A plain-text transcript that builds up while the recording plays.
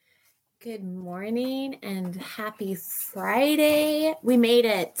Good morning and happy Friday. We made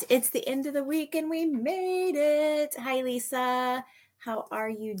it. It's the end of the week and we made it. Hi, Lisa. How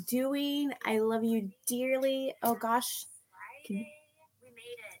are you doing? I love you dearly. Oh, gosh. Did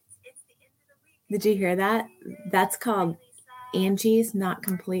you hear that? That's called Angie's not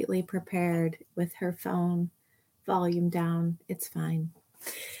completely prepared with her phone volume down. It's fine.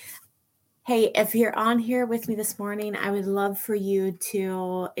 Hey, if you're on here with me this morning, I would love for you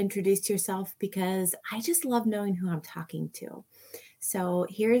to introduce yourself because I just love knowing who I'm talking to. So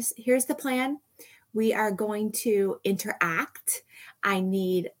here's the plan. We are going to interact. I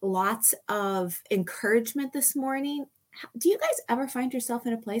need lots of encouragement this morning. Do you guys ever find yourself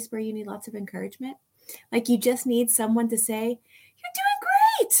in a place where you need lots of encouragement? Like you just need someone to say, "You're doing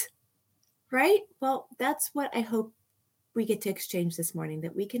great," right? Well, that's what I hope we get to exchange this morning,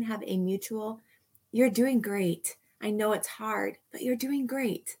 that we can have a mutual, "You're doing great. I know it's hard, but you're doing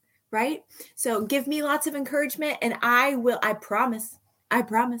great," right? So give me lots of encouragement and I promise,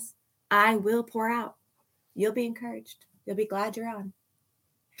 I will pour out. You'll be encouraged. You'll be glad you're on.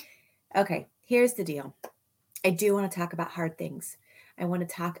 Okay, here's the deal. I do want to talk about hard things. I want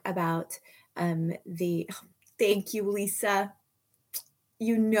to talk about thank you, Lisa.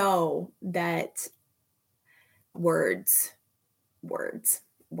 You know that words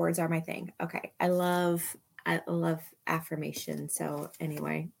are my thing. Okay. I love affirmation. So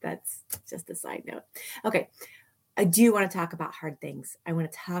anyway, that's just a side note. Okay. I do want to talk about hard things. I want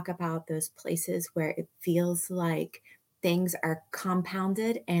to talk about those places where it feels like things are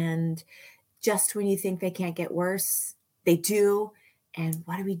compounded and just when you think they can't get worse, they do. And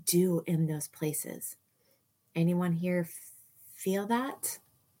what do we do in those places? Anyone here feel that?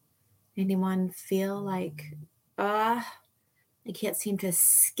 Anyone feel like, I can't seem to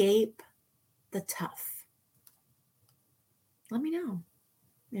escape the tough? Let me know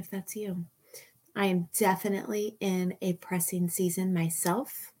if that's you. I am definitely in a pressing season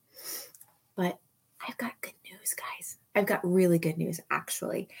myself, but I've got good news, guys. I've got really good news,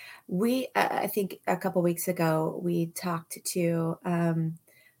 actually. I think a couple weeks ago, we talked to, I'm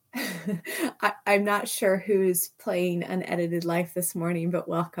not sure who's playing Unedited Life this morning, but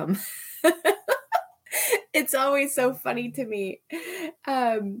welcome. It's always so funny to me.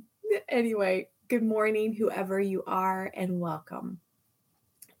 Anyway, good morning, whoever you are, and welcome.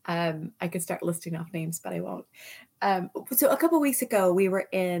 I could start listing off names, but I won't. So a couple weeks ago, we were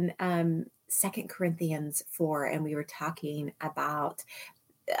in 2 Corinthians 4, and we were talking about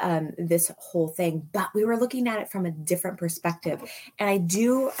this whole thing, but we were looking at it from a different perspective. And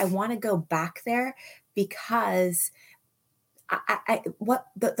I want to go back there because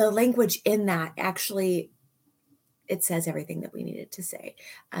the language in that actually, it says everything that we needed to say.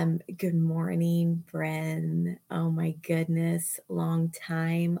 Good morning, Bren. Oh my goodness. Long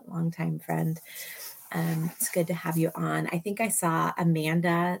time friend. It's good to have you on. I think I saw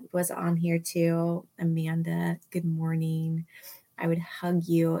Amanda was on here too. Amanda, good morning. I would hug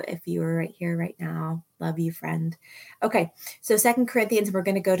you if you were right here right now. Love you, friend. Okay. So 2 Corinthians, we're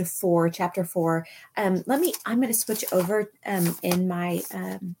going to go to chapter 4. I'm going to switch over in my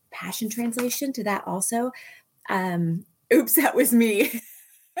Passion Translation to that also. Oops, that was me.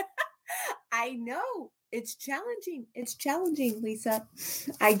 I know it's challenging. It's challenging, Lisa.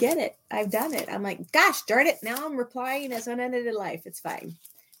 I get it. I've done it. I'm like, gosh, darn it. Now I'm replying as Unedited Life. It's fine.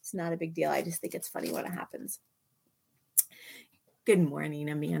 It's not a big deal. I just think it's funny when it happens. Good morning,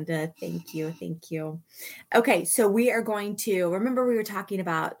 Amanda. Thank you. Thank you. Okay. So we are going to, remember we were talking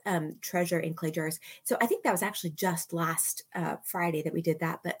about treasure in clay jars. So I think that was actually just last Friday that we did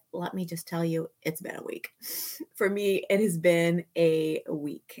that. But let me just tell you, it's been a week. For me, it has been a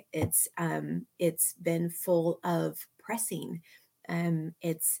week. It's been full of pressing.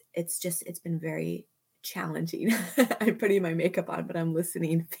 It's been very challenging. I'm putting my makeup on, but I'm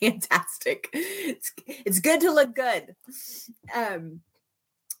listening. Fantastic. It's good to look good.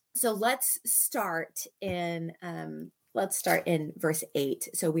 So let's start in verse 8.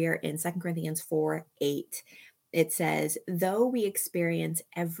 So we are in 2 Corinthians 4:8. It says, though we experience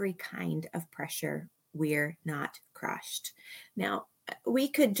every kind of pressure, we're not crushed. Now, we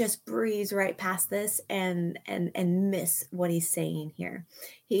could just breeze right past this and miss what he's saying here.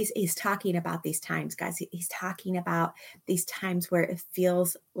 He's talking about these times, guys. He's talking about these times where it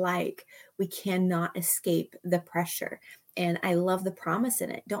feels like we cannot escape the pressure. And I love the promise in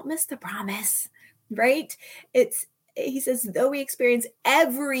it. Don't miss the promise, right? He says, though we experience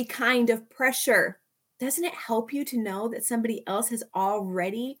every kind of pressure, doesn't it help you to know that somebody else has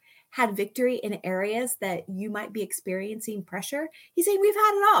already had victory in areas that you might be experiencing pressure? He's saying we've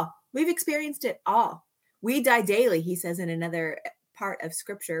had it all. We've experienced it all. We die daily, he says in another part of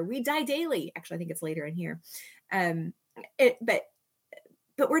scripture. We die daily. Actually, I think it's later in here. Um, but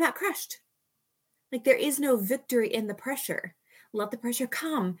we're not crushed. Like there is no victory in the pressure. Let the pressure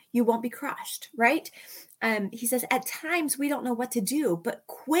come. You won't be crushed, right? He says, at times we don't know what to do, but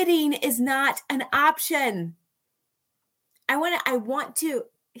quitting is not an option. I want to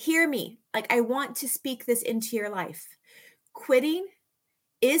hear me. Like I want to speak this into your life. Quitting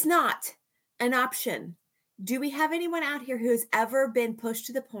is not an option. Do we have anyone out here who's ever been pushed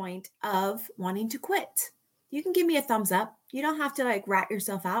to the point of wanting to quit? You can give me a thumbs up. You don't have to like rat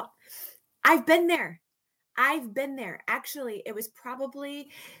yourself out. I've been there. Actually, it was probably,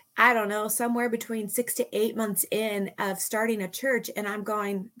 I don't know, somewhere between 6 to 8 months in of starting a church. And I'm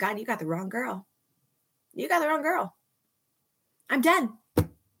going, God, you got the wrong girl. You got the wrong girl. I'm done.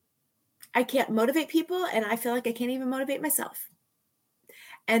 I can't motivate people. And I feel like I can't even motivate myself.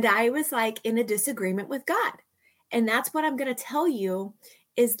 And I was like in a disagreement with God. And that's what I'm going to tell you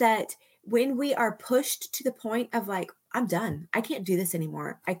is that when we are pushed to the point of like, I'm done. I can't do this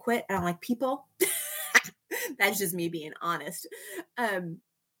anymore. I quit. I don't like people. That's just me being honest.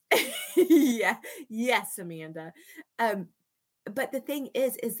 Yeah. Yes, Amanda. But the thing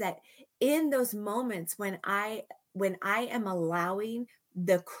is that in those moments when I am allowing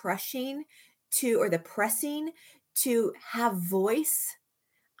the crushing or the pressing to have voice,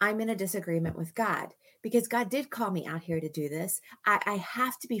 I'm in a disagreement with God because God did call me out here to do this. I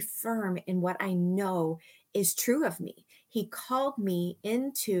have to be firm in what I know is true of me. He called me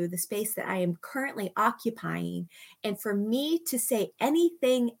into the space that I am currently occupying. And for me to say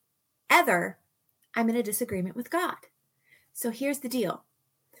anything other, I'm in a disagreement with God. So here's the deal.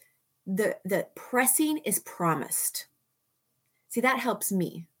 The pressing is promised. See, that helps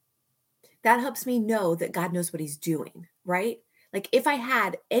me. That helps me know that God knows what he's doing, right? Like if I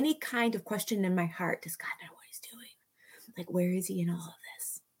had any kind of question in my heart, does God know what he's doing? Like, where is he in all of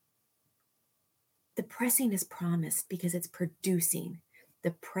this? The pressing is promised because it's producing.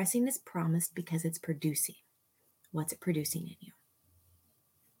 The pressing is promised because it's producing. What's it producing in you?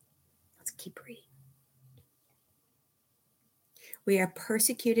 Let's keep reading. We are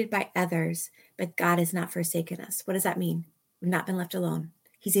persecuted by others, but God has not forsaken us. What does that mean? We've not been left alone.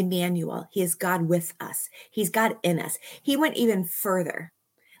 He's Emmanuel. He is God with us. He's God in us. He went even further.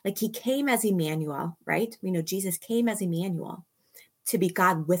 Like he came as Emmanuel, right? We know Jesus came as Emmanuel to be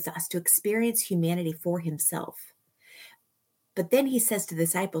God with us, to experience humanity for himself. But then he says to the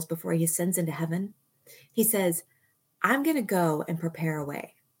disciples before he ascends into heaven, he says, I'm going to go and prepare a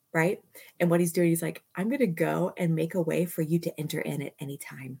way, right? And what he's doing, he's like, I'm going to go and make a way for you to enter in at any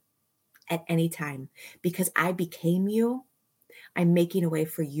time, because I became you. I'm making a way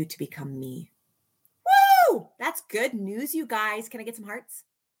for you to become me. Woo! That's good news, you guys. Can I get some hearts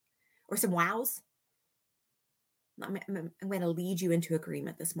or some wows? I'm going to lead you into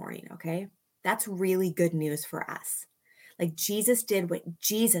agreement this morning, okay? That's really good news for us. Like Jesus did what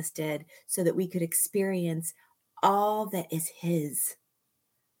Jesus did so that we could experience all that is his.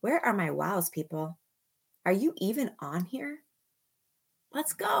 Where are my wows, people? Are you even on here?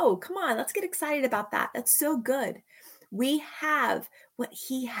 Let's go. Come on. Let's get excited about that. That's so good. We have what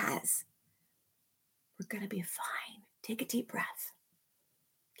he has. We're going to be fine. Take a deep breath.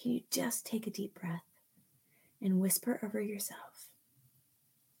 Can you just take a deep breath and whisper over yourself,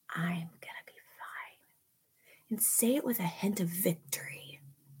 I'm going to be fine. And say it with a hint of victory.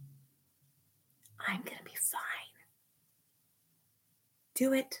 I'm going to be fine.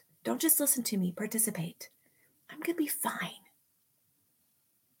 Do it. Don't just listen to me. Participate. I'm going to be fine.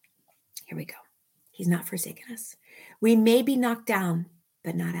 Here we go. He's not forsaken us. We may be knocked down,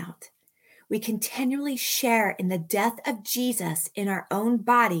 but not out. We continually share in the death of Jesus in our own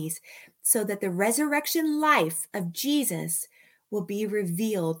bodies so that the resurrection life of Jesus will be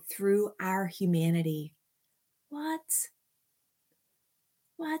revealed through our humanity. What?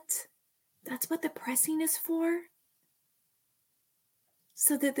 That's what the pressing is for?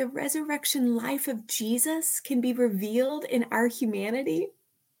 So that the resurrection life of Jesus can be revealed in our humanity?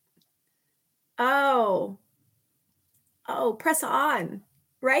 Oh, press on,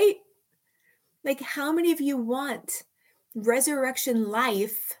 right? Like, how many of you want resurrection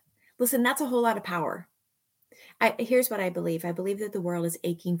life? Listen, that's a whole lot of power. Here's what I believe. I believe that the world is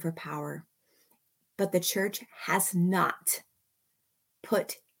aching for power, but the church has not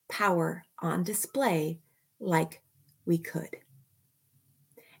put power on display like we could.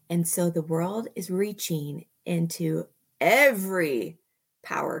 And so the world is reaching into every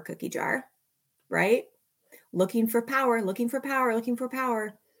power cookie jar, right? Looking for power.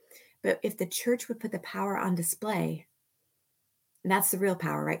 But if the church would put the power on display, and that's the real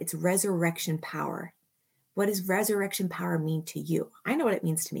power, right? It's resurrection power. What does resurrection power mean to you? I know what it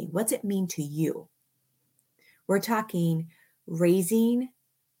means to me. What's it mean to you? We're talking raising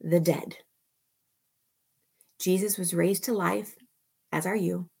the dead. Jesus was raised to life, as are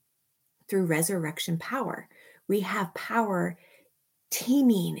you, through resurrection power. We have power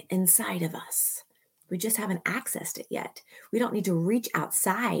teeming inside of us. We just haven't accessed it yet. We don't need to reach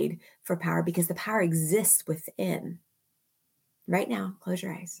outside for power because the power exists within. Right now, close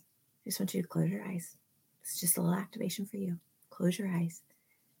your eyes. I just want you to close your eyes. It's just a little activation for you. Close your eyes.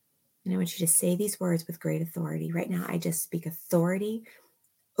 And I want you to say these words with great authority. Right now, I just speak authority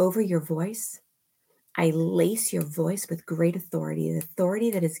over your voice. I lace your voice with great authority, the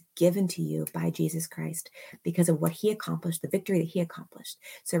authority that is given to you by Jesus Christ because of what he accomplished, the victory that he accomplished.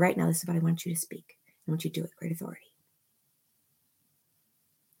 So right now, this is what I want you to speak. I want you to do it with great authority.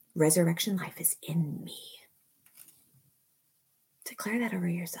 Resurrection life is in me. Declare that over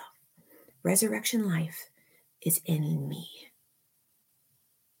yourself. Resurrection life is in me.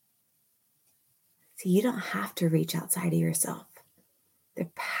 See, you don't have to reach outside of yourself. The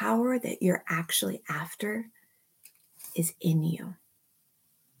power that you're actually after is in you.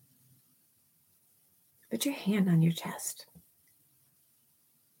 Put your hand on your chest.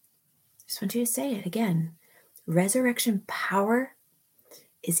 Just want you to say it again. Resurrection power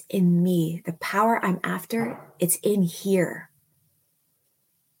is in me. The power I'm after, it's in here.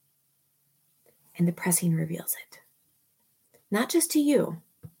 And the pressing reveals it. Not just to you,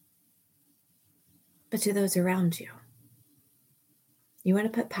 but to those around you. You want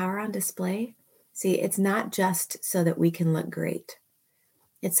to put power on display? See, it's not just so that we can look great.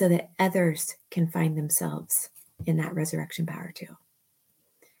 It's so that others can find themselves in that resurrection power too.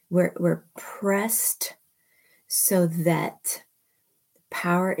 We're pressed so that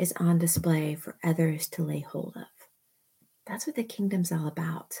power is on display for others to lay hold of. That's what the kingdom's all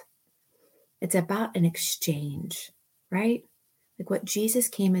about. It's about an exchange, right? Like what Jesus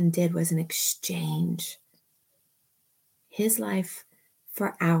came and did was an exchange. His life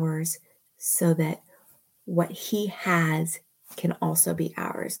for ours so that what he has can also be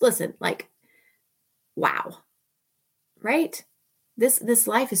ours. Listen, like, wow, right? This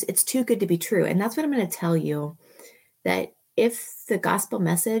life it's too good to be true. And that's what I'm going to tell you, that if the gospel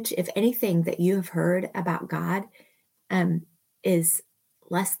message, if anything that you have heard about God is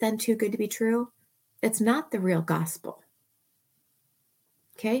less than too good to be true, it's not the real gospel.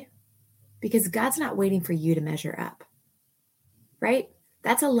 Okay? Because God's not waiting for you to measure up, right?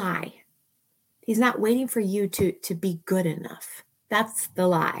 That's a lie. He's not waiting for you to be good enough. That's the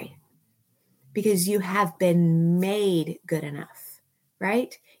lie. Because you have been made good enough,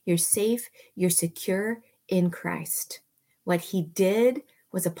 right? You're safe, you're secure in Christ. What he did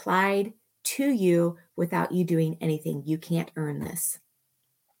was applied to you without you doing anything. You can't earn this.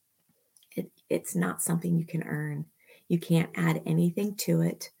 It's not something you can earn. You can't add anything to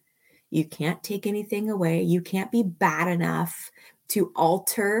it. You can't take anything away. You can't be bad enough to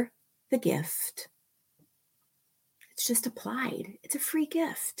alter the gift. It's just applied. It's a free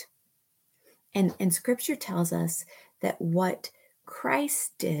gift. And scripture tells us that what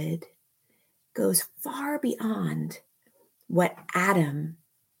Christ did goes far beyond what Adam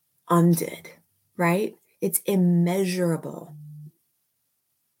undid, right? It's immeasurable.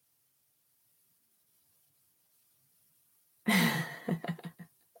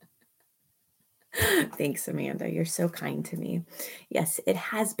 Thanks, Amanda. You're so kind to me. Yes,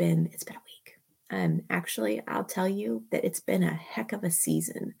 it's been a week. Actually, I'll tell you that it's been a heck of a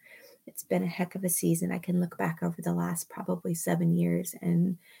season. It's been a heck of a season. I can look back over the last probably 7 years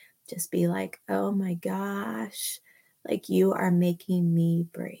and just be like, oh my gosh, like you are making me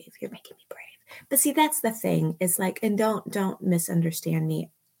brave. You're making me brave. But see, that's the thing is like, and don't misunderstand me.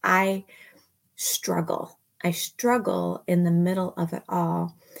 I struggle in the middle of it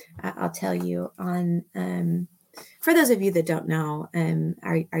all. I'll tell you for those of you that don't know,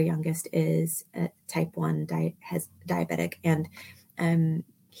 our youngest is type 1 diabetic, and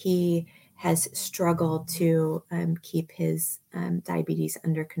he has struggled to keep his diabetes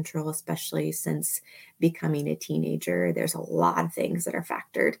under control, especially since becoming a teenager. There's a lot of things that are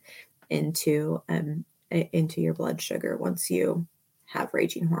factored into your blood sugar once you have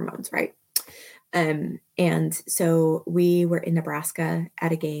raging hormones, right? And so we were in Nebraska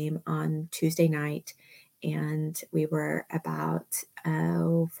at a game on Tuesday night, and we were about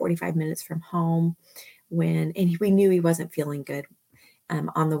 45 minutes from home and we knew he wasn't feeling good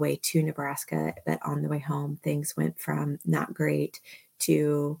on the way to Nebraska, but on the way home, things went from not great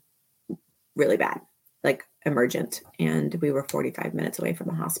to really bad, like emergent. And we were 45 minutes away from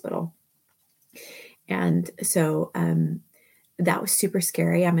the hospital. And so that was super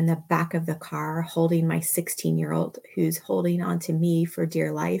scary. I'm in the back of the car holding my 16-year-old who's holding on to me for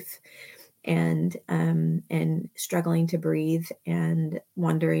dear life and struggling to breathe and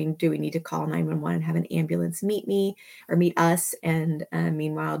wondering, do we need to call 911 and have an ambulance meet me or meet us? And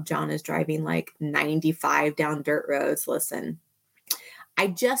meanwhile, John is driving like 95 down dirt roads. Listen,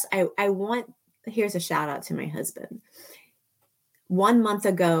 I want, here's a shout out to my husband. 1 month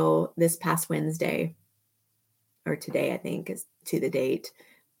ago, this past Wednesday, or today, I think is to the date,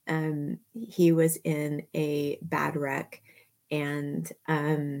 he was in a bad wreck and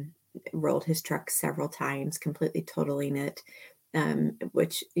rolled his truck several times, completely totaling it,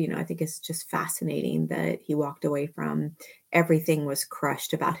 which, I think is just fascinating that he walked away from. Everything was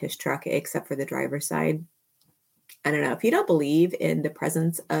crushed about his truck except for the driver's side. I don't know. If you don't believe in the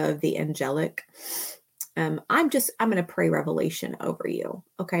presence of the angelic, I'm going to pray revelation over you.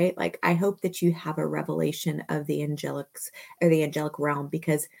 Okay. Like, I hope that you have a revelation of the angelics or the angelic realm,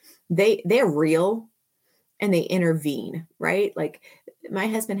 because they're real and they intervene, right? Like, my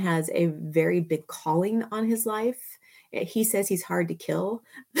husband has a very big calling on his life. He says he's hard to kill,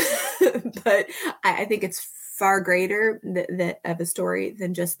 but I think it's far greater that of a story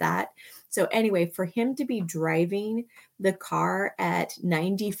than just that. So anyway, for him to be driving the car at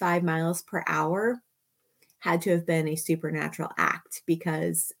 95 miles per hour had to have been a supernatural act,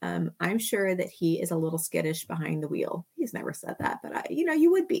 because I'm sure that he is a little skittish behind the wheel. He's never said that, but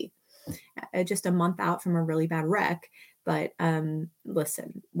you would be just a month out from a really bad wreck. But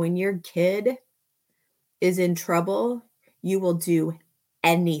listen, when your kid is in trouble, you will do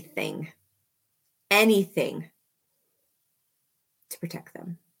anything to protect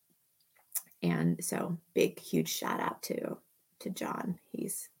them. And so big, huge shout out to John.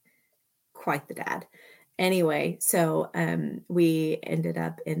 He's quite the dad. Anyway, so we ended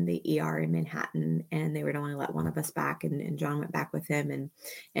up in the ER in Manhattan, and they would only let one of us back, and John went back with him,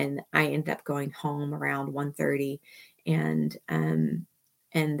 and I ended up going home around 1:30, and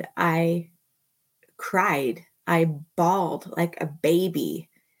I cried. I bawled like a baby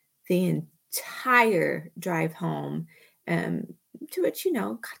the entire drive home, to which,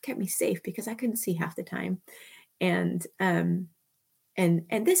 God kept me safe because I couldn't see half the time. And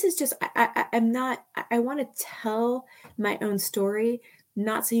this is just, I want to tell my own story,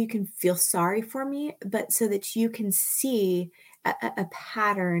 not so you can feel sorry for me, but so that you can see a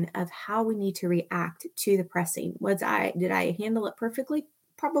pattern of how we need to react to the pressing. Did I handle it perfectly?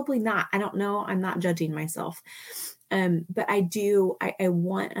 Probably not. I don't know. I'm not judging myself. But I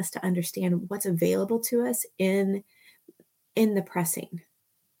want us to understand what's available to us in the pressing.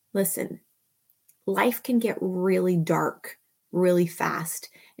 Listen, life can get really dark really fast,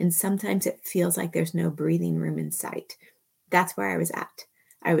 and sometimes it feels like there's no breathing room in sight. That's where I was at.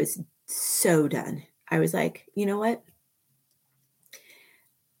 I was so done. I was like, you know what?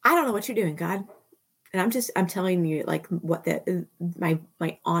 I don't know what you're doing, God. And I'm telling you, like, what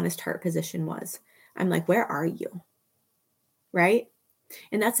my honest heart position was. I'm like, where are you? Right?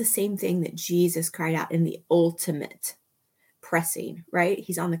 And that's the same thing that Jesus cried out in the ultimate pressing, right?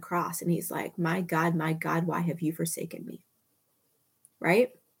 He's on the cross and he's like, my God, why have you forsaken me? Right?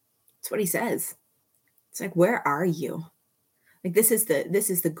 That's what he says. It's like, where are you? Like, this is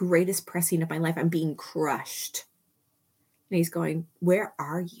the greatest pressing of my life. I'm being crushed. And he's going, where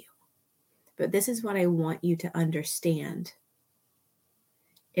are you? But this is what I want you to understand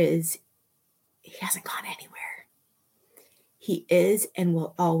is he hasn't gone anywhere. He is and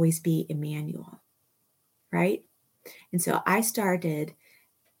will always be Emmanuel, right? And so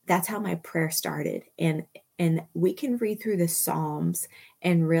that's how my prayer started. And we can read through the Psalms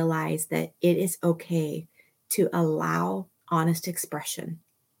and realize that it is okay to allow honest expression,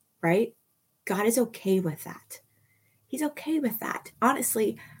 right? God is okay with that. He's okay with that.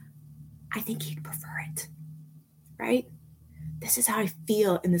 Honestly, I think he'd prefer it, right? This is how I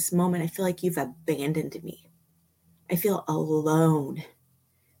feel in this moment. I feel like you've abandoned me. I feel alone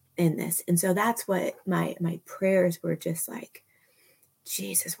in this. And so that's what my prayers were just like,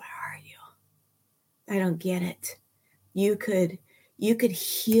 Jesus, where are you? I don't get it. You could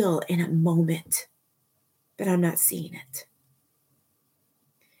heal in a moment, but I'm not seeing it.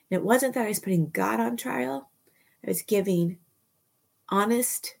 And it wasn't that I was putting God on trial. I was giving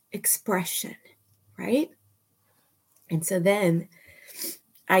honest expression, right? And so then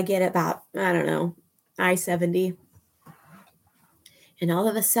I get about, I don't know, I-70. And all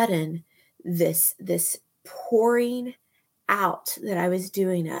of a sudden, this pouring out that I was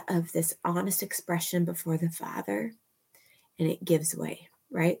doing of this honest expression before the Father, and it gives way,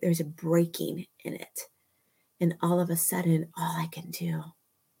 right? There's a breaking in it. And all of a sudden, all I can do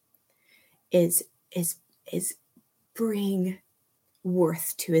is bring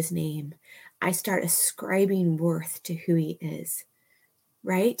worth to his name. I start ascribing worth to who he is,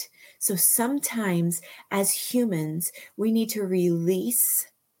 right? So sometimes as humans, we need to release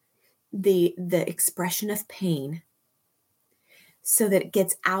the expression of pain so that it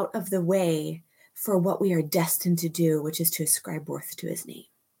gets out of the way for what we are destined to do, which is to ascribe worth to his name.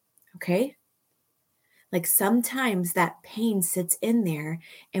 Okay? Like sometimes that pain sits in there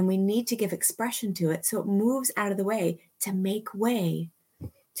and we need to give expression to it so it moves out of the way to make way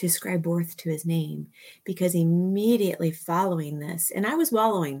to ascribe worth to his name. Because immediately following this, and I was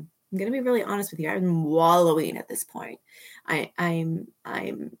wallowing, I'm going to be really honest with you. I'm wallowing at this point. It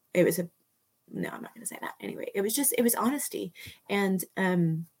was no, I'm not going to say that. Anyway, it was honesty. And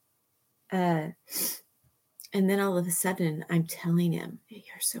then all of a sudden I'm telling him,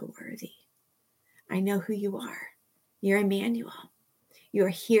 you're so worthy. I know who you are. You're Emmanuel. You're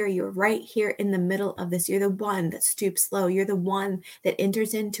here. You're right here in the middle of this. You're the one that stoops low. You're the one that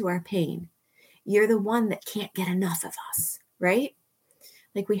enters into our pain. You're the one that can't get enough of us, right?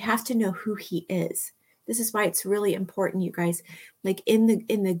 Like we have to know who he is. This is why it's really important, you guys. Like in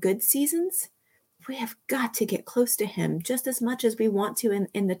the good seasons, we have got to get close to him just as much as we want to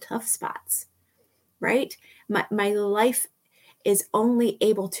in the tough spots, right? My life is only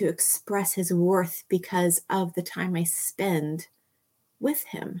able to express his worth because of the time I spend with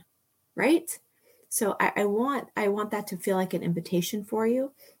him, right? So I want that to feel like an invitation for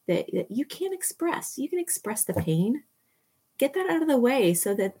you that you can express. You can express the pain. Get that out of the way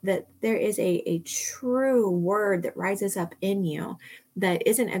so that there is a true word that rises up in you that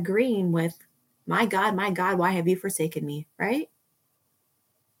isn't agreeing with, my God, why have you forsaken me, right?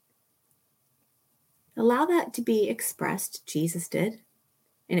 Allow that to be expressed. Jesus did.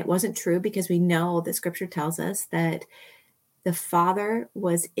 And it wasn't true because we know the scripture tells us that the Father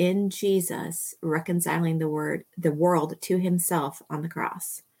was in Jesus reconciling the world to himself on the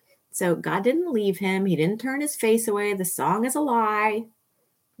cross. So God didn't leave him. He didn't turn his face away. The song is a lie,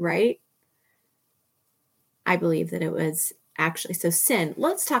 right? I believe that it was actually, so sin,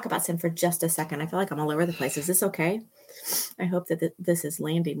 let's talk about sin for just a second. I feel like I'm all over the place. Is this okay? I hope that this is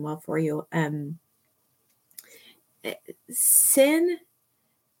landing well for you. Sin,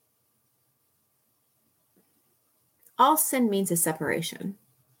 all sin means is separation.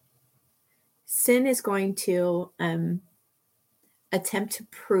 Sin is going to attempt to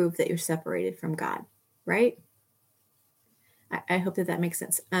prove that you're separated from God, right? I hope that makes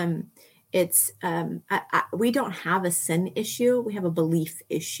sense. We don't have a sin issue. We have a belief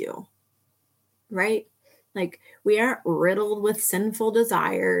issue, right? Like we aren't riddled with sinful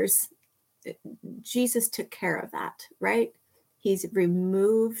desires. Jesus took care of that, right? He's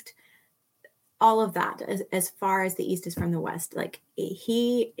removed all of that as far as the east is from the west. Like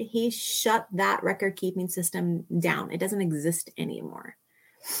he shut that record keeping system down. It doesn't exist anymore.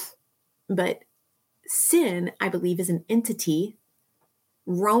 But sin, I believe, is an entity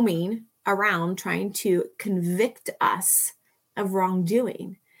roaming around trying to convict us of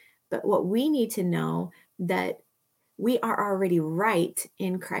wrongdoing. But what we need to know that we are already right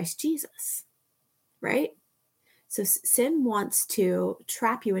in Christ Jesus, right? So sin wants to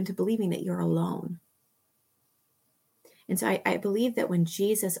trap you into believing that you're alone. And so I believe that when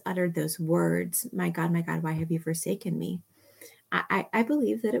Jesus uttered those words, my God, why have you forsaken me? I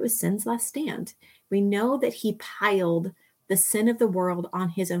believe that it was sin's last stand. We know that he piled the sin of the world on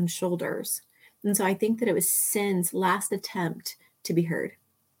his own shoulders. And so I think that it was sin's last attempt to be heard,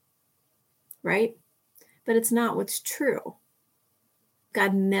 right? But it's not what's true.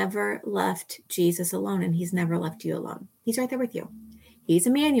 God never left Jesus alone, and he's never left you alone. He's right there with you. He's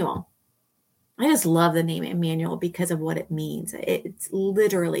Emmanuel. I just love the name Emmanuel because of what it means. It's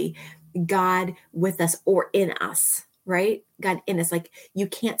literally God with us or in us, right? God in us. Like you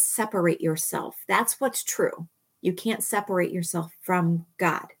can't separate yourself. That's what's true. You can't separate yourself from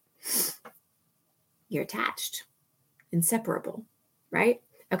God. You're attached, inseparable, right?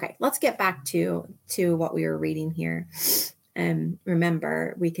 Okay, let's get back to what we were reading here.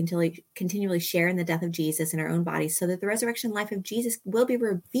 Remember, we continually share in the death of Jesus in our own bodies so that the resurrection life of Jesus will be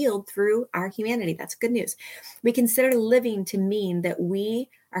revealed through our humanity. That's good news. We consider living to mean that we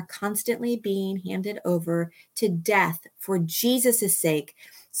are constantly being handed over to death for Jesus' sake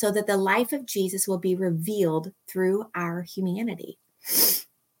so that the life of Jesus will be revealed through our humanity.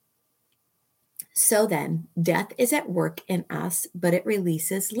 So then, death is at work in us, but it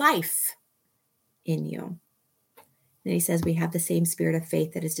releases life in you. Then he says we have the same spirit of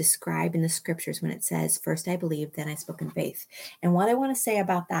faith that is described in the scriptures when it says, first I believed, then I spoke in faith. And what I want to say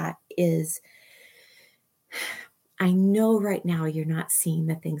about that is, I know right now you're not seeing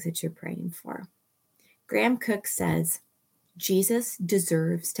the things that you're praying for. Graham Cook says, Jesus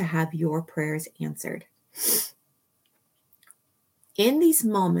deserves to have your prayers answered. In these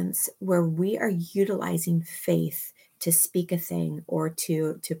moments where we are utilizing faith to speak a thing or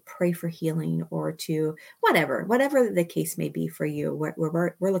to pray for healing or to whatever the case may be for you,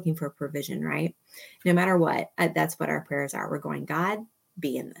 we're looking for provision, right? No matter what, that's what our prayers are. We're going, God,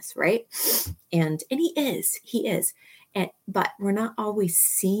 be in this, right? And he is. But we're not always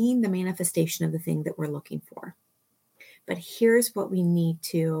seeing the manifestation of the thing that we're looking for. But here's what we need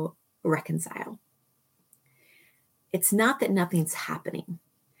to reconcile. It's not that nothing's happening.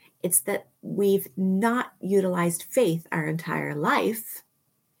 It's that we've not utilized faith our entire life.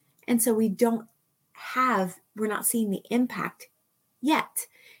 And so we're not seeing the impact yet.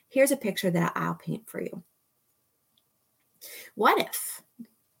 Here's a picture that I'll paint for you. What if,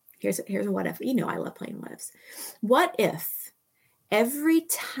 here's a what if, I love playing what ifs. What if every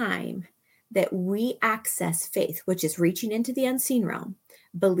time that we access faith, which is reaching into the unseen realm,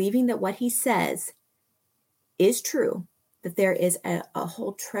 believing that what he says is true, that there is a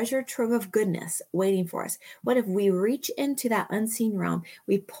whole treasure trove of goodness waiting for us. What if we reach into that unseen realm,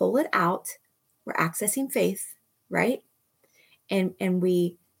 we pull it out, we're accessing faith, right? And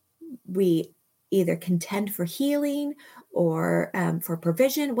we either contend for healing or for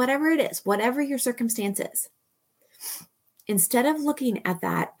provision, whatever it is, whatever your circumstance is. Instead of looking at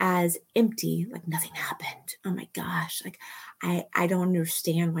that as empty, like nothing happened. Oh my gosh, like I don't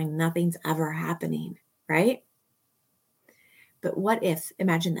understand why nothing's ever happening, right? But what if,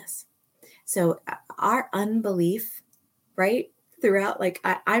 imagine this. So our unbelief, right? Throughout, like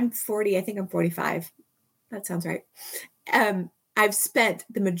I'm 40, I think I'm 45. That sounds right. I've spent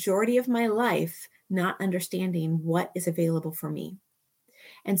the majority of my life not understanding what is available for me.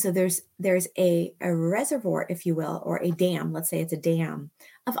 And so there's a reservoir, if you will, or a dam, let's say it's a dam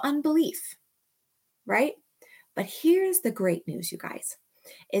of unbelief, right? But here's the great news, you guys,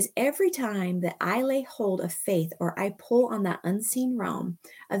 is every time that I lay hold of faith or I pull on that unseen realm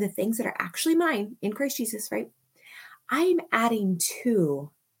of the things that are actually mine in Christ Jesus, right? I'm adding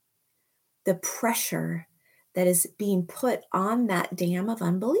to the pressure that is being put on that dam of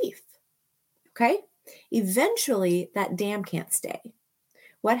unbelief, okay? Eventually, that dam can't stay.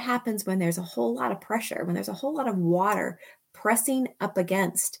 What happens when there's a whole lot of pressure, when there's a whole lot of water pressing up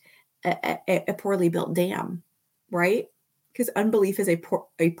against a poorly built dam, right? Because unbelief is a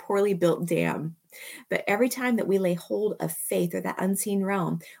poorly built dam. But every time that we lay hold of faith or that unseen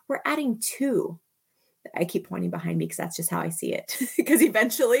realm, we're adding to. I keep pointing behind me because that's just how I see it. Because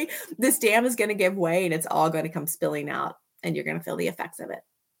eventually this dam is going to give way and it's all going to come spilling out and you're going to feel the effects of it.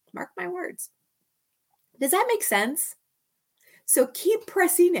 Mark my words. Does that make sense? So keep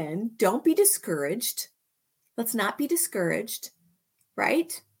pressing in. Don't be discouraged. Let's not be discouraged,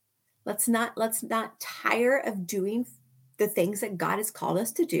 right? Let's not tire of doing the things that God has called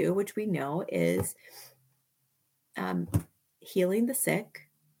us to do, which we know is healing the sick,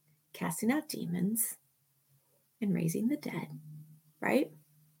 casting out demons, and raising the dead, right?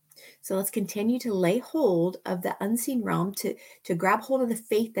 So let's continue to lay hold of the unseen realm, to grab hold of the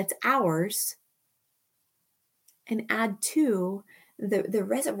faith that's ours and add to the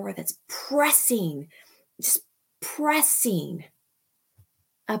reservoir that's just pressing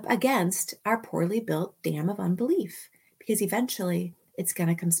up against our poorly built dam of unbelief, because eventually it's going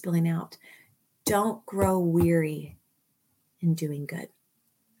to come spilling out. Don't grow weary in doing good,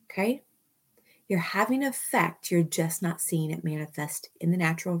 okay? You're having effect. You're just not seeing it manifest in the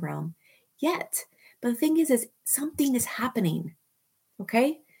natural realm yet. But the thing is something is happening,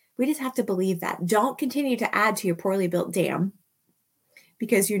 okay? We just have to believe that. Don't continue to add to your poorly built dam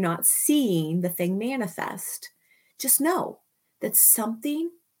because you're not seeing the thing manifest. Just know that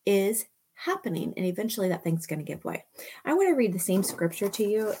something is happening and eventually that thing's going to give way. I want to read the same scripture to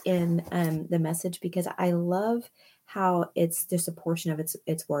you in the Message because I love how it's just a portion of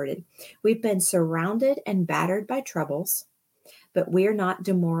it's worded. We've been surrounded and battered by troubles, but we're not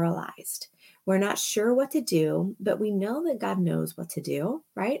demoralized. We're not sure what to do, but we know that God knows what to do,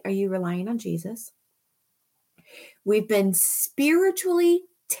 right? Are you relying on Jesus? We've been spiritually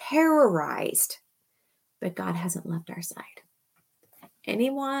terrorized, but God hasn't left our side.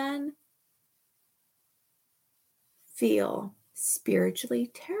 Anyone feel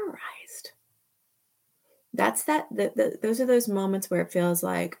spiritually terrorized? Those are those moments where it feels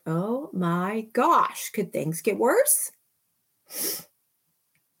like, oh my gosh, could things get worse?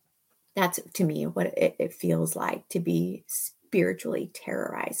 That's, to me, what it feels like to be spiritually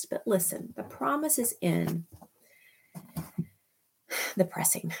terrorized. But listen, the promise is in the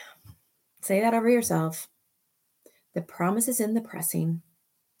pressing. Say that over yourself. The promise is in the pressing.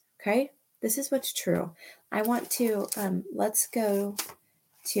 Okay? This is what's true. I want to, let's go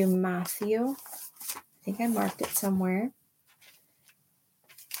to Matthew. I think I marked it somewhere.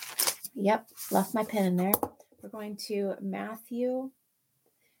 Yep, left my pen in there. We're going to Matthew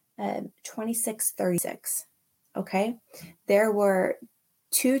 26:36. Okay, there were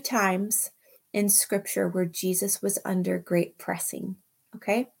 2 times in scripture where Jesus was under great pressing.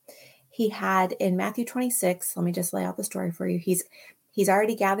 Okay, he had in Matthew 26, let me just lay out the story for you. He's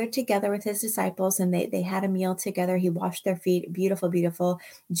already gathered together with his disciples, and they had a meal together. He washed their feet. Beautiful, beautiful.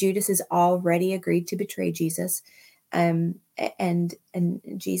 Judas has already agreed to betray Jesus. And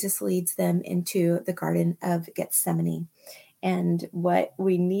Jesus leads them into the Garden of Gethsemane. And what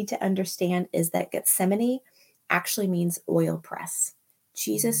we need to understand is that Gethsemane actually means oil press.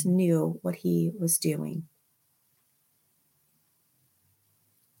 Jesus knew what he was doing.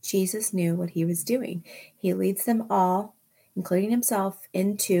 Jesus knew what he was doing. He leads them all, including himself,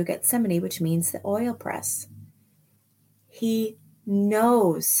 into Gethsemane, which means the oil press. He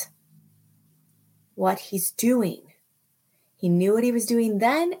knows what he's doing. He knew what he was doing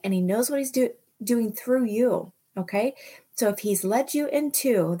then, and he knows what he's doing through you. Okay? So if he's led you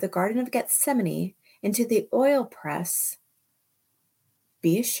into the Garden of Gethsemane, into the oil press,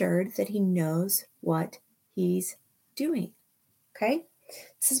 be assured that he knows what he's doing. Okay?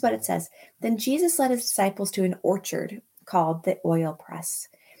 This is what it says. Then Jesus led his disciples to an orchard called the oil press.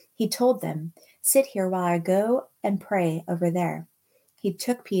 He told them, "Sit here while I go and pray over there." He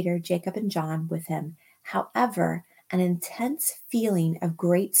took Peter, Jacob, and John with him. However, an intense feeling of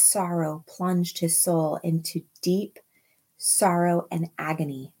great sorrow plunged his soul into deep sorrow and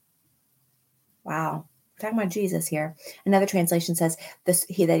agony. Wow. We're talking about Jesus here. Another translation says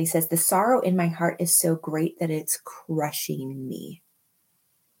he says, "The sorrow in my heart is so great that it's crushing me."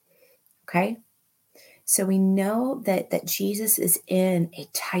 Okay? So we know that Jesus is in a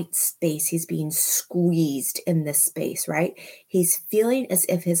tight space. He's being squeezed in this space, right? He's feeling as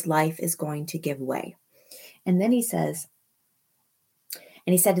if his life is going to give way. And then he says,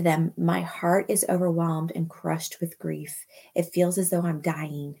 and he said to them, "My heart is overwhelmed and crushed with grief. It feels as though I'm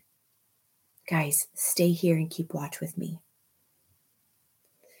dying. Guys, stay here and keep watch with me."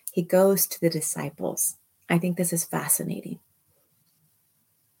 He goes to the disciples. I think this is fascinating.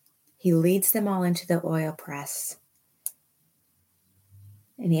 He leads them all into the oil press.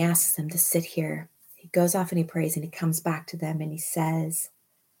 And he asks them to sit here. He goes off and he prays, and he comes back to them and he says,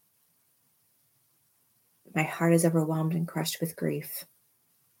 "My heart is overwhelmed and crushed with grief.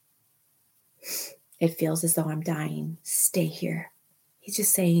 It feels as though I'm dying. Stay here." He's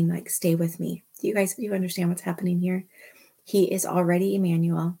just saying, like, stay with me. Do you understand what's happening here? He is already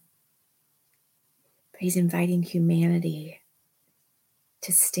Emmanuel, but he's inviting humanity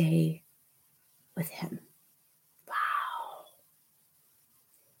to stay with him. Wow.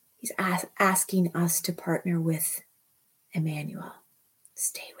 He's asking us to partner with Emmanuel.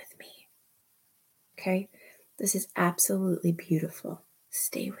 Stay with me. Okay? This is absolutely beautiful.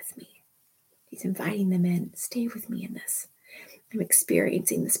 Stay with me. He's inviting them in. Stay with me in this. I'm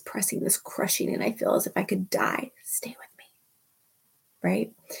experiencing this pressing, this crushing, and I feel as if I could die. Stay with me.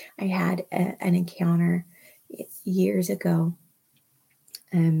 Right? I had an encounter years ago.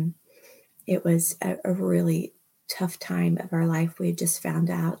 It was a really tough time of our life. We had just found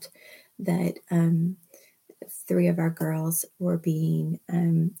out that 3 of our girls were being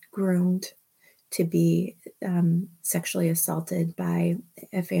groomed to be sexually assaulted by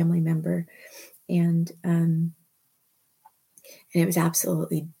a family member. And it was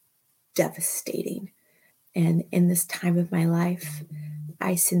absolutely devastating. And in this time of my life,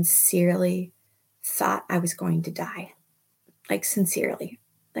 I sincerely thought I was going to die. Like, sincerely.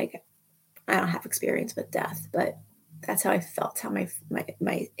 Like, I don't have experience with death, but that's how I felt, how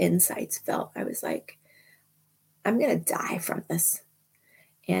my insides felt. I was like, I'm going to die from this.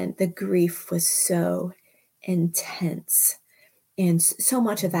 And the grief was so intense. And so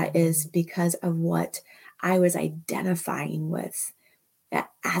much of that is because of what I was identifying with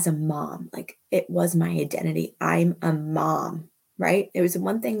as a mom. Like, it was my identity. I'm a mom, right? It was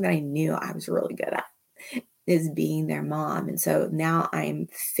one thing that I knew I was really good at, is being their mom. And so now I'm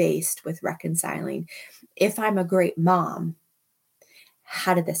faced with reconciling. If I'm a great mom,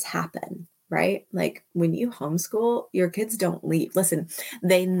 how did this happen? Right? Like, when you homeschool, your kids don't leave. Listen,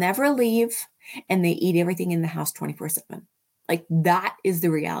 they never leave, and they eat everything in the house 24/7. Like, that is the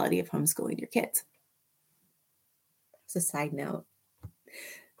reality of homeschooling your kids. It's a side note.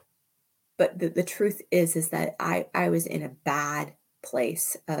 But the truth is that I was in a bad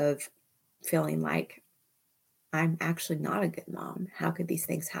place of feeling like I'm actually not a good mom. How could these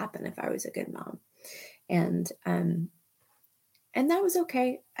things happen if I was a good mom? And And that was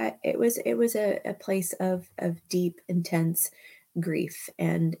okay. It was a place of deep, intense grief,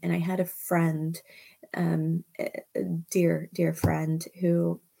 and I had a friend, a dear friend,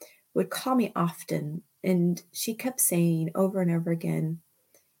 who would call me often, and she kept saying over and over again,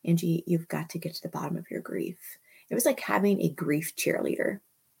 "Angie, you've got to get to the bottom of your grief." It was like having a grief cheerleader.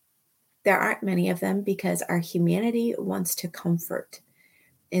 There aren't many of them because our humanity wants to comfort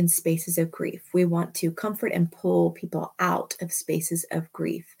in spaces of grief. We want to comfort and pull people out of spaces of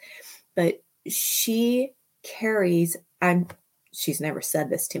grief. But she carries, she's never said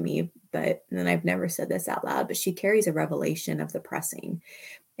this to me, and I've never said this out loud, but she carries a revelation of the pressing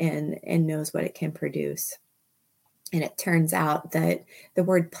and knows what it can produce. And it turns out that the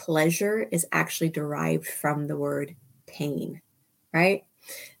word pleasure is actually derived from the word pain, right?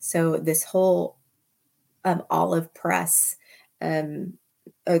 So this whole olive press, um,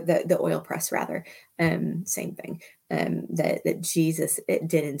 or the oil press rather, same thing. That Jesus it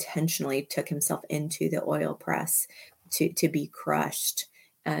did intentionally took himself into the oil press to be crushed,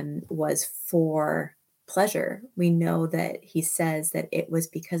 was for pleasure. We know that he says that it was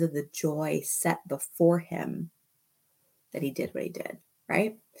because of the joy set before him that he did what he did,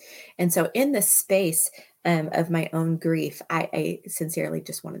 right? And so in the space of my own grief, I sincerely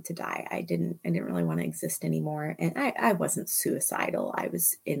just wanted to die. I didn't really want to exist anymore. And I wasn't suicidal. I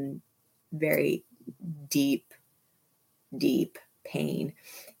was in very deep, deep pain.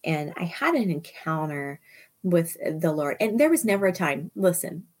 And I had an encounter with the Lord. And there was never a time,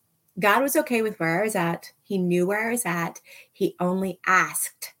 listen, God was okay with where I was at. He knew where I was at. He only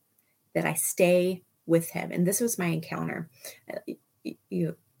asked that I stay with him. And this was my encounter.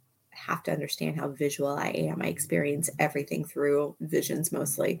 You have to understand how visual I am. I experience everything through visions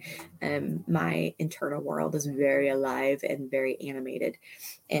mostly. My internal world is very alive and very animated.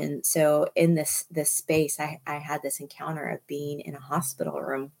 And so in this space, I had this encounter of being in a hospital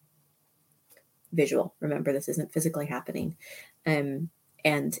room. Visual. Remember, this isn't physically happening.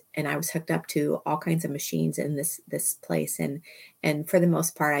 And I was hooked up to all kinds of machines in this place, and for the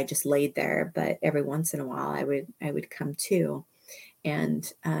most part I just laid there, but every once in a while I would come to.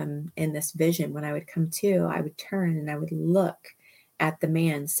 And in this vision, when I would come to, I would turn and I would look at the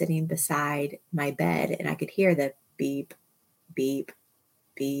man sitting beside my bed, and I could hear the beep, beep,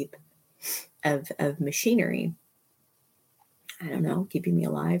 beep of machinery. I don't know, keeping me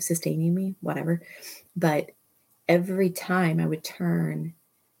alive, sustaining me, whatever. But every time I would turn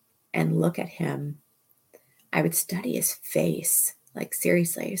and look at him, I would study his face. Like,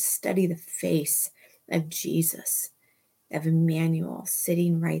 seriously, study the face of Jesus, of Emmanuel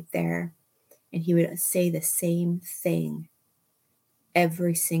sitting right there. And he would say the same thing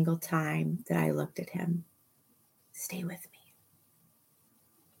every single time that I looked at him. Stay with me,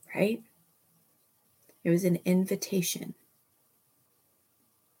 right? It was an invitation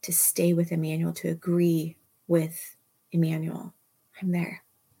to stay with Emmanuel, to agree with Emmanuel. I'm there.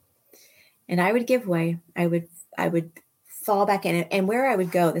 And I would give way. I would fall back in, and where I would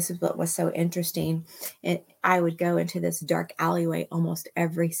go, this is what was so interesting. I would go into this dark alleyway almost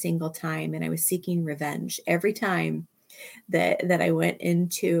every single time, and I was seeking revenge. Every time that I went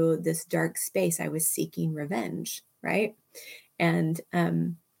into this dark space, I was seeking revenge, right? And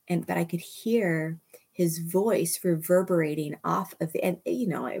but I could hear his voice reverberating off of and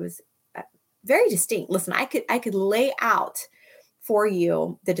it was very distinct. Listen, I could lay out for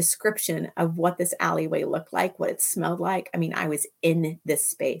you the description of what this alleyway looked like, what it smelled like. I mean, I was in this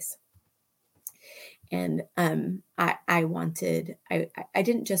space. And I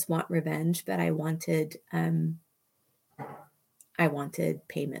didn't just want revenge, but I wanted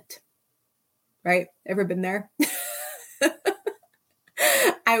payment. Right? Ever been there?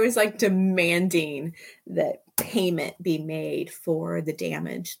 I was like demanding that payment be made for the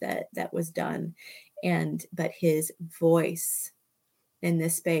damage that was done. But his voice in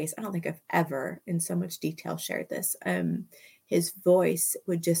this space, I don't think I've ever in so much detail shared this. His voice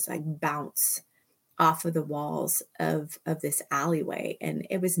would just like bounce off of the walls of this alleyway, and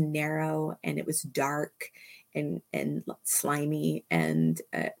it was narrow and it was dark and slimy and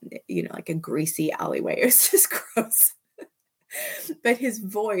like a greasy alleyway. It was just gross. But his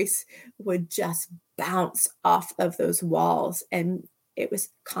voice would just bounce off of those walls, and it was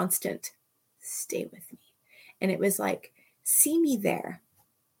constant. Stay with me. And it was like, see me there.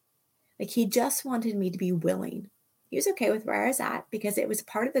 Like, he just wanted me to be willing. He was okay with where I was at because it was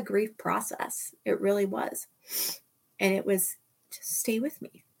part of the grief process. It really was. And it was just stay with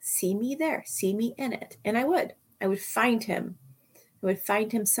me. See me there. See me in it. And I would find him. I would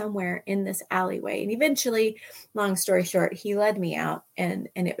find him somewhere in this alleyway. And eventually, long story short, he led me out and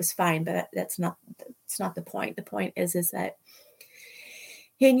it was fine, but that's not the point. The point is that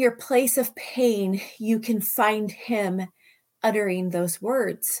In your place of pain, you can find him uttering those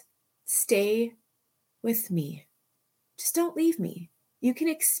words. Stay with me. Just don't leave me. You can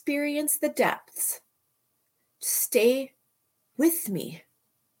experience the depths. Stay with me,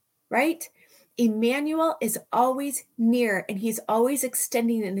 right? Emmanuel is always near, and he's always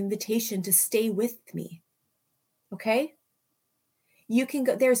extending an invitation to stay with me. Okay? You can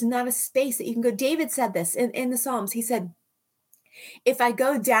go, there's not a space that you can go. David said this in the Psalms. He said, if I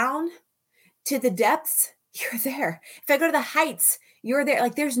go down to the depths, you're there. If I go to the heights, you're there.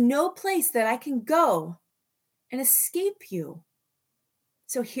 Like there's no place that I can go and escape you.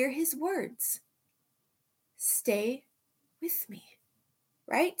 So hear his words. Stay with me,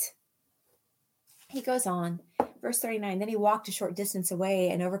 right? He goes on, verse 39, then he walked a short distance away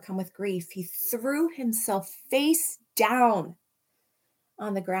and overcome with grief, he threw himself face down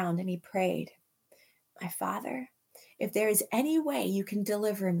on the ground and he prayed, my Father, if there is any way you can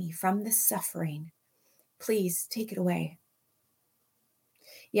deliver me from this suffering, please take it away.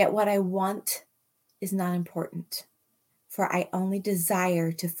 Yet what I want is not important, for I only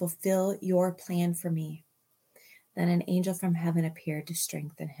desire to fulfill your plan for me. Then an angel from heaven appeared to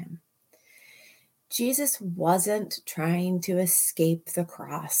strengthen him. Jesus wasn't trying to escape the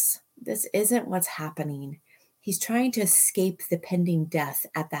cross. This isn't what's happening. He's trying to escape the pending death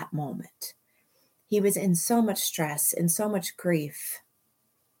at that moment. He was in so much stress and so much grief.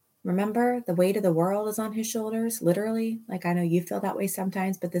 Remember, the weight of the world is on his shoulders, literally. Like I know you feel that way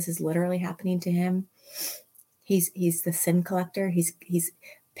sometimes, but this is literally happening to him. He's the sin collector. He's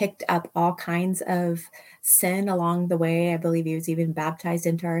picked up all kinds of sin along the way. I believe he was even baptized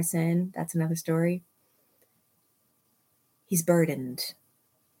into our sin. That's another story. He's burdened.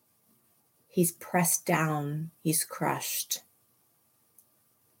 He's pressed down. He's crushed.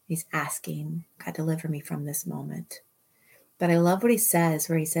 He's asking, God, deliver me from this moment. But I love what he says,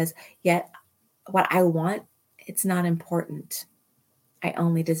 where he says, yet what I want, it's not important. I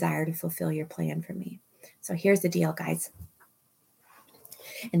only desire to fulfill your plan for me. So here's the deal, guys.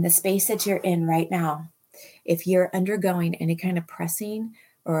 In the space that you're in right now, if you're undergoing any kind of pressing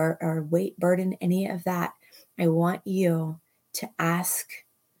or weight, burden, any of that, I want you to ask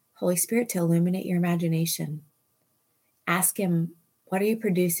Holy Spirit to illuminate your imagination. Ask him, what are you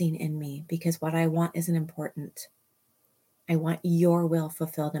producing in me? Because what I want isn't important. I want your will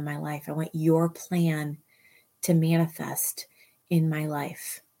fulfilled in my life. I want your plan to manifest in my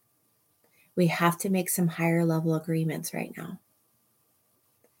life. We have to make some higher level agreements right now.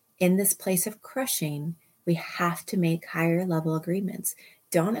 In this place of crushing, we have to make higher level agreements.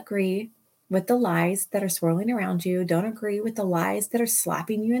 Don't agree with the lies that are swirling around you. Don't agree with the lies that are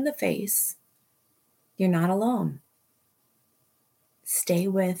slapping you in the face. You're not alone. Stay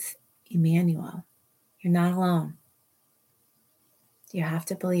with Emmanuel. You're not alone. You have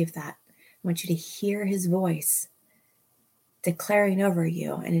to believe that. I want you to hear his voice declaring over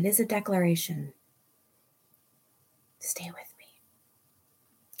you, and it is a declaration. Stay with me.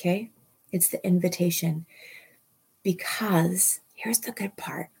 Okay? It's the invitation. Because here's the good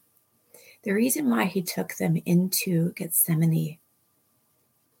part. The reason why he took them into Gethsemane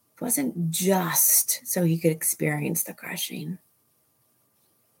wasn't just so he could experience the crushing.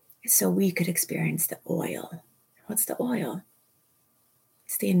 So we could experience the oil. What's the oil?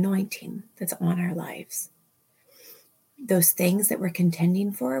 It's the anointing that's on our lives. Those things that we're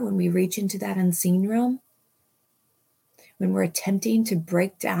contending for when we reach into that unseen realm, when we're attempting to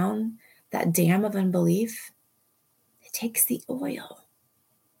break down that dam of unbelief, it takes the oil.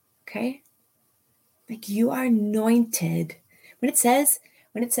 Okay? Like you are anointed. When it says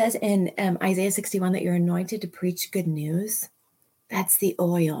in Isaiah 61 that you're anointed to preach good news, that's the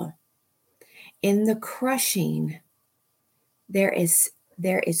oil. In the crushing, there is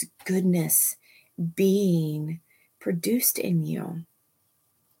goodness being produced in you.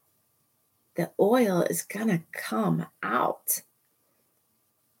 The oil is going to come out.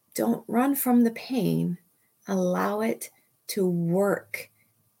 Don't run from the pain. Allow it to work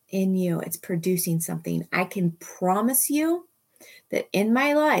in you. It's producing something. I can promise you that in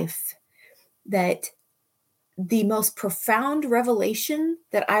my life, that the most profound revelation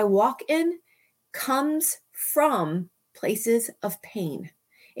that I walk in comes from places of pain.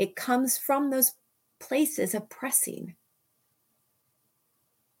 It comes from those places of pressing.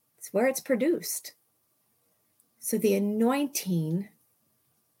 It's where it's produced. So the anointing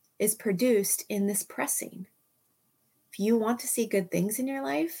is produced in this pressing. If you want to see good things in your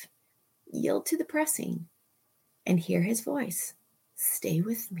life, yield to the pressing and hear his voice. Stay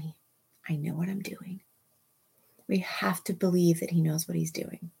with me. I know what I'm doing. We have to believe that he knows what he's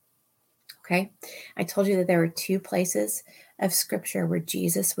doing. Okay. I told you that there were two places of scripture where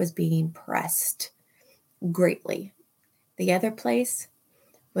Jesus was being pressed greatly. The other place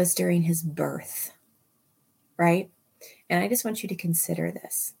was during his birth, right? And I just want you to consider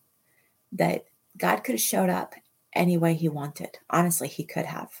this, that God could have showed up any way he wanted. Honestly, he could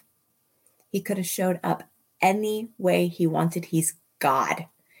have. He could have showed up any way he wanted. He's God.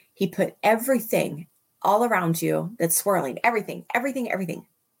 He put everything all around you that's swirling, everything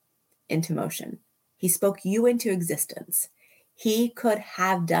into motion. He spoke you into existence. He could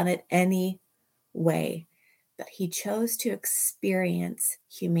have done it any way, but he chose to experience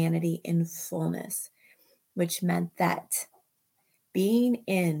humanity in fullness, which meant that being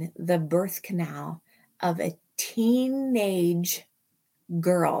in the birth canal of a teenage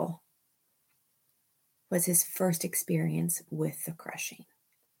girl was his first experience with the crushing,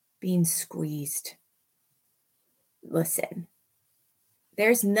 being squeezed. Listen,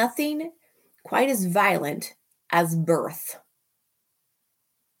 there's nothing quite as violent as birth.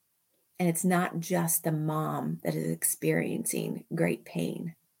 And it's not just the mom that is experiencing great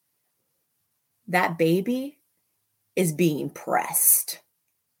pain. That baby is being pressed,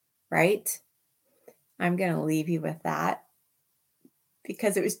 right? I'm going to leave you with that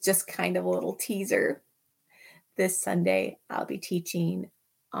because it was just kind of a little teaser. This Sunday, I'll be teaching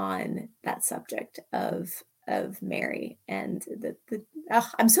on that subject of Mary. And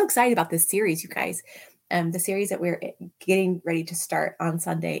I'm so excited about this series, you guys. The series that we're getting ready to start on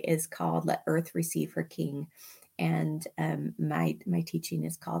Sunday is called Let Earth Receive Her King. And my teaching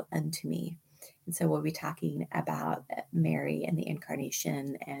is called Unto Me. And so we'll be talking about Mary and the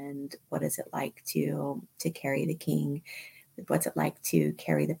incarnation and what is it like to carry the King? What's it like to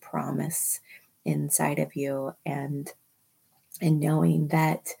carry the promise inside of you, and knowing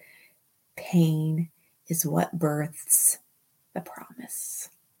that pain is what births the promise.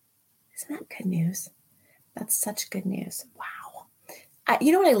 Isn't that good news? That's such good news. Wow.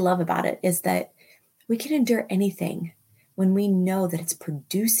 You know what I love about it is that we can endure anything when we know that it's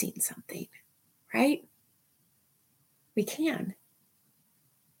producing something, right? We can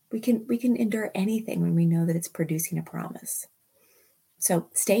endure anything when we know that it's producing a promise. So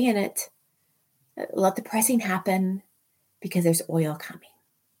stay in it. Let the pressing happen because there's oil coming,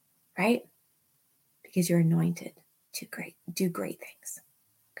 right? Because you're anointed to do great things.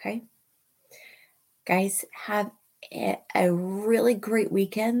 Okay. Guys, have a really great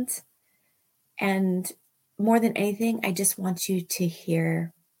weekend. And more than anything, I just want you to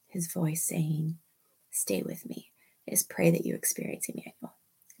hear his voice saying, stay with me. I just pray that you experience Emmanuel.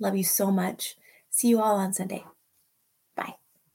 Love you so much. See you all on Sunday.